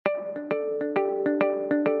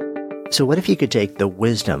So what if you could take the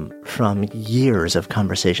wisdom from years of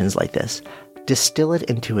conversations like this, distill it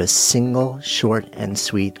into a single short and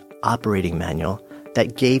sweet operating manual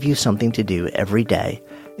that gave you something to do every day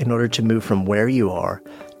in order to move from where you are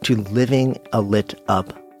to living a lit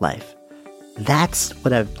up life? That's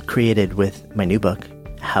what I've created with my new book,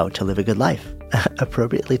 How to Live a Good Life,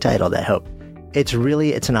 appropriately titled, I hope. It's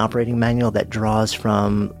an operating manual that draws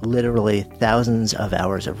from literally thousands of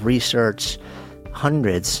hours of research,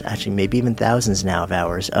 hundreds, actually maybe even thousands now of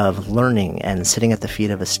hours of learning and sitting at the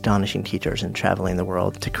feet of astonishing teachers and traveling the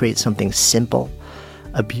world to create something simple,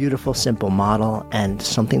 a beautiful, simple model, and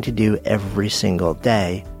something to do every single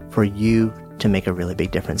day for you to make a really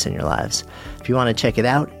big difference in your lives. If you want to check it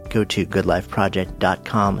out, go to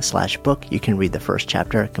goodlifeproject.com/book. You can read the first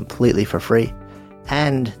chapter completely for free.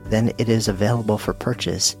 And then it is available for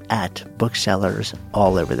purchase at booksellers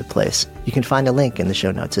all over the place. You can find a link in the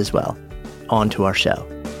show notes as well. On to our show.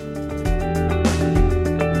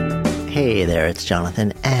 Hey there, it's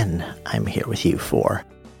Jonathan, and I'm here with you for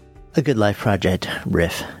a Good Life Project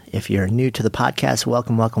riff. If you're new to the podcast,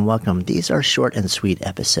 welcome, welcome, welcome. These are short and sweet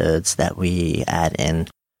episodes that we add in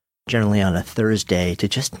generally on a Thursday to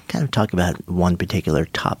just kind of talk about one particular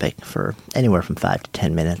topic for anywhere from 5 to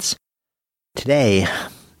 10 minutes. Today,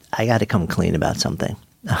 I got to come clean about something.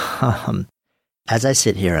 As I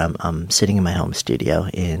sit here, I'm sitting in my home studio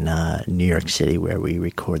in New York City where we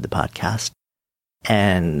record the podcast.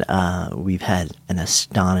 And we've had an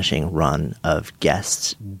astonishing run of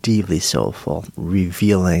guests, deeply soulful,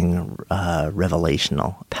 revealing,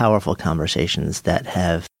 revelational, powerful conversations that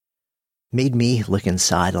have made me look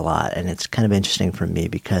inside a lot. And it's kind of interesting for me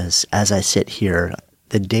because as I sit here,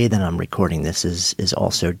 the day that I'm recording this is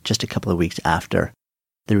also just a couple of weeks after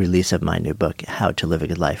the release of my new book, How to Live a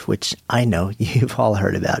Good Life, which I know you've all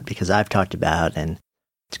heard about because I've talked about, and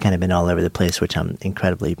it's kind of been all over the place, which I'm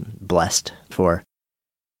incredibly blessed for.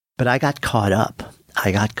 But I got caught up.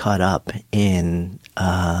 In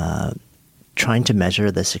trying to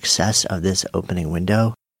measure the success of this opening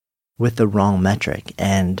window with the wrong metric.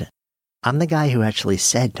 And I'm the guy who actually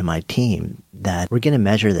said to my team that we're going to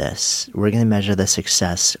measure this. We're going to measure the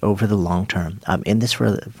success over the long term. I'm in this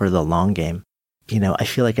for the long game. You know, I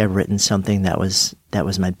feel like I've written something that was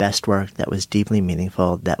my best work, that was deeply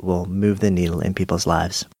meaningful, that will move the needle in people's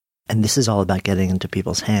lives. And this is all about getting into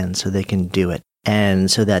people's hands so they can do it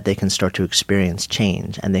and so that they can start to experience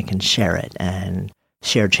change and they can share it and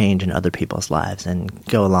share change in other people's lives and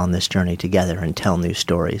go along this journey together and tell new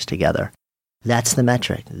stories together. That's the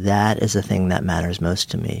metric. That is the thing that matters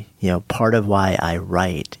most to me. You know, part of why I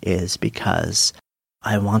write is because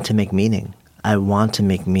I want to make meaning. I want to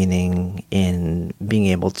make meaning in being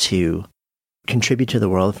able to contribute to the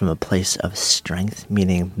world from a place of strength,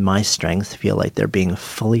 meaning my strengths feel like they're being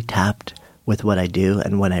fully tapped with what I do.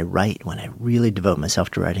 And when I write, when I really devote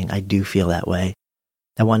myself to writing, I do feel that way.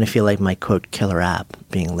 I want to feel like my, quote, killer app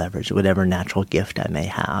being leveraged, whatever natural gift I may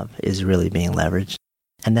have is really being leveraged.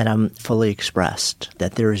 And that I'm fully expressed,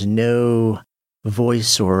 that there is no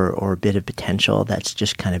voice or bit of potential that's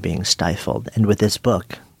just kind of being stifled. And with this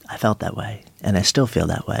book, I felt that way, and I still feel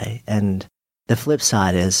that way. And the flip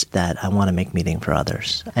side is that I want to make meaning for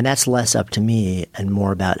others. And that's less up to me and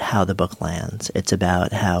more about how the book lands. It's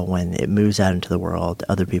about how when it moves out into the world,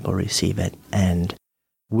 other people receive it. And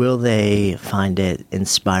will they find it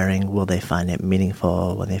inspiring? Will they find it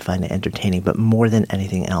meaningful? Will they find it entertaining? But more than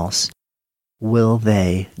anything else, will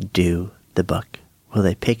they do the book? Will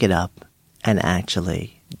they pick it up and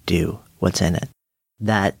actually do what's in it?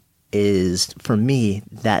 That is, for me,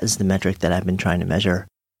 that is the metric that I've been trying to measure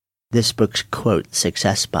this book's, quote,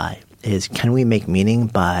 success by, is can we make meaning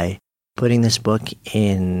by putting this book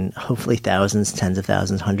in hopefully thousands, tens of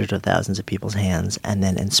thousands, hundreds of thousands of people's hands and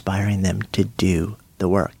then inspiring them to do the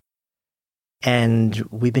work. And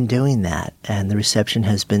we've been doing that, and the reception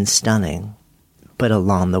has been stunning. But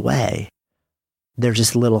along the way, there's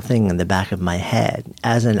this little thing in the back of my head.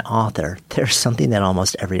 As an author, there's something that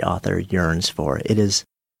almost every author yearns for. It is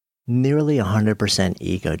nearly 100%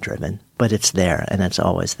 ego-driven, but it's there, and it's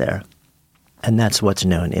always there. And that's what's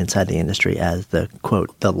known inside the industry as the,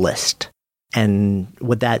 quote, the list. And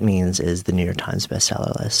what that means is the New York Times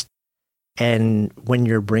bestseller list. And when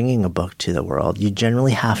you're bringing a book to the world, you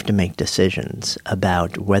generally have to make decisions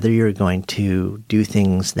about whether you're going to do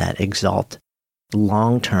things that exalt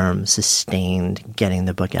long-term, sustained getting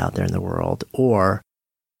the book out there in the world, or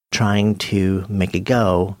trying to make a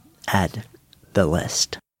go at the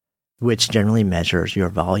list, which generally measures your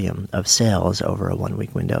volume of sales over a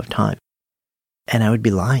 1-week window of time. And I would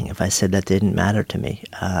be lying if I said that didn't matter to me.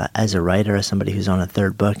 As a writer, as somebody who's on a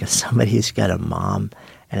third book, as somebody who's got a mom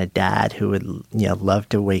and a dad who would, love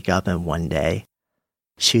to wake up and one day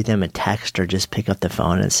shoot them a text or just pick up the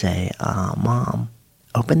phone and say, Mom,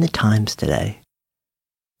 open the Times today.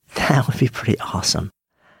 That would be pretty awesome.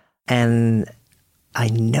 And I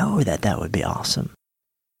know that would be awesome.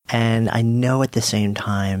 And I know at the same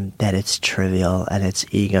time that it's trivial and it's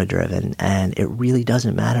ego-driven, and it really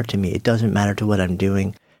doesn't matter to me. It doesn't matter to what I'm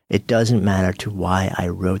doing. It doesn't matter to why I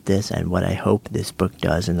wrote this and what I hope this book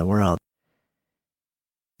does in the world.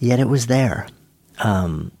 Yet it was there.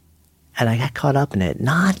 And I got caught up in it,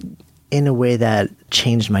 not in a way that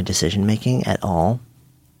changed my decision-making at all,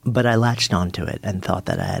 but I latched onto it and thought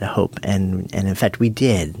that I had a hope. And in fact, we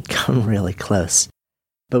did come really close.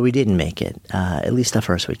 But we didn't make it, at least the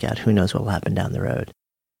first week out. Who knows what will happen down the road.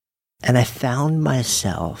 And I found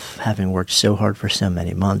myself, having worked so hard for so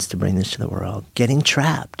many months to bring this to the world, getting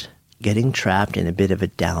trapped in a bit of a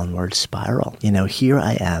downward spiral. Here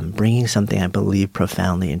I am, bringing something I believe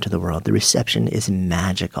profoundly into the world. The reception is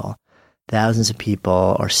magical. Thousands of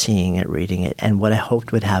people are seeing it, reading it, and what I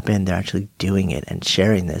hoped would happen, they're actually doing it and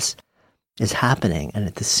sharing this is happening. And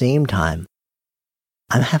at the same time,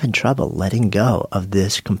 I'm having trouble letting go of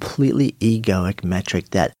this completely egoic metric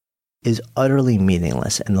that is utterly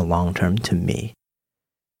meaningless in the long term to me.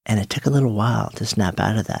 And it took a little while to snap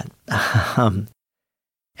out of that.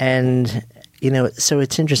 So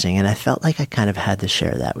it's interesting. And I felt like I kind of had to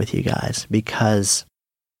share that with you guys because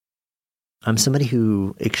I'm somebody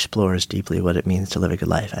who explores deeply what it means to live a good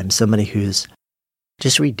life. I'm somebody who's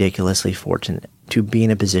just ridiculously fortunate to be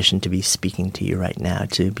in a position to be speaking to you right now,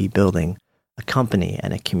 to be building a company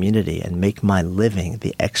and a community and make my living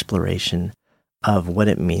the exploration of what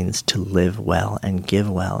it means to live well and give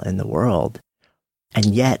well in the world. And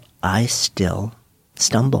yet I still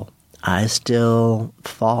stumble. I still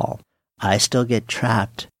fall. I still get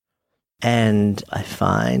trapped. And I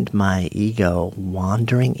find my ego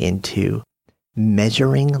wandering into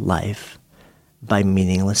measuring life by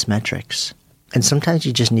meaningless metrics. And sometimes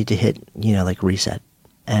you just need to hit, reset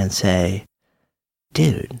and say,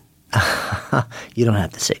 dude, you don't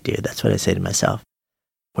have to say, dude. That's what I say to myself.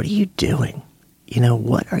 What are you doing?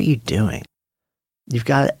 What are you doing? You've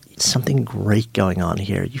got something great going on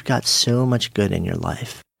here. You've got so much good in your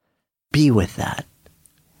life. Be with that.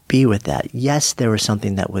 Be with that. Yes, there was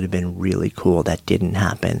something that would have been really cool that didn't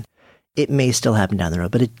happen. It may still happen down the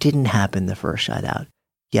road, but it didn't happen the first shot out.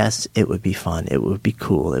 Yes, it would be fun. It would be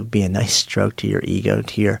cool. It would be a nice stroke to your ego,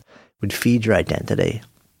 would feed your identity.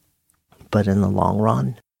 But in the long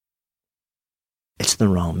run, it's the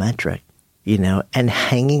wrong metric, and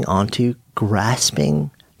hanging on to,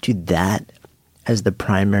 grasping to that as the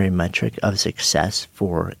primary metric of success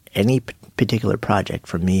for any particular project.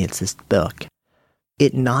 For me, it's this book.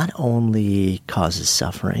 It not only causes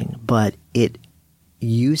suffering, but it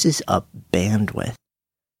uses up bandwidth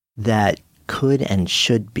that could and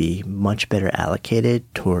should be much better allocated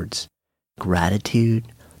towards gratitude,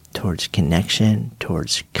 towards connection,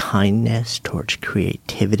 towards kindness, towards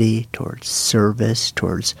creativity, towards service,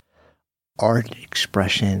 towards art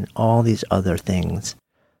expression, all these other things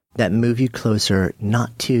that move you closer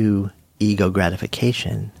not to ego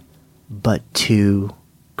gratification, but to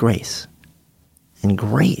grace. And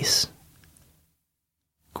grace,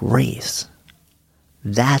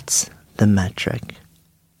 that's the metric.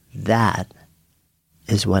 That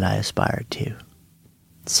is what I aspire to.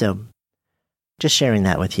 So, just sharing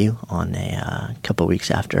that with you on a couple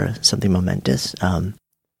weeks after something momentous. And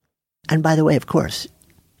by the way, of course,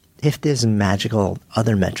 if this magical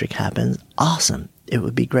other metric happens, awesome. It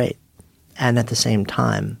would be great. And at the same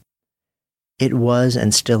time, it was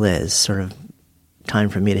and still is sort of time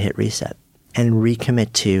for me to hit reset and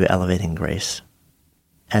recommit to elevating grace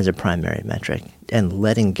as a primary metric and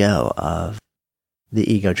letting go of the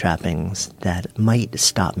ego trappings that might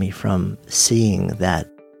stop me from seeing that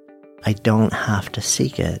I don't have to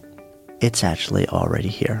seek it. It's actually already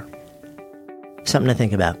here. Something to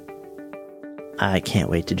think about. I can't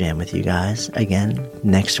wait to jam with you guys again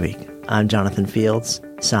next week. I'm Jonathan Fields,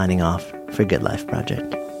 signing off for Good Life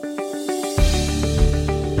Project.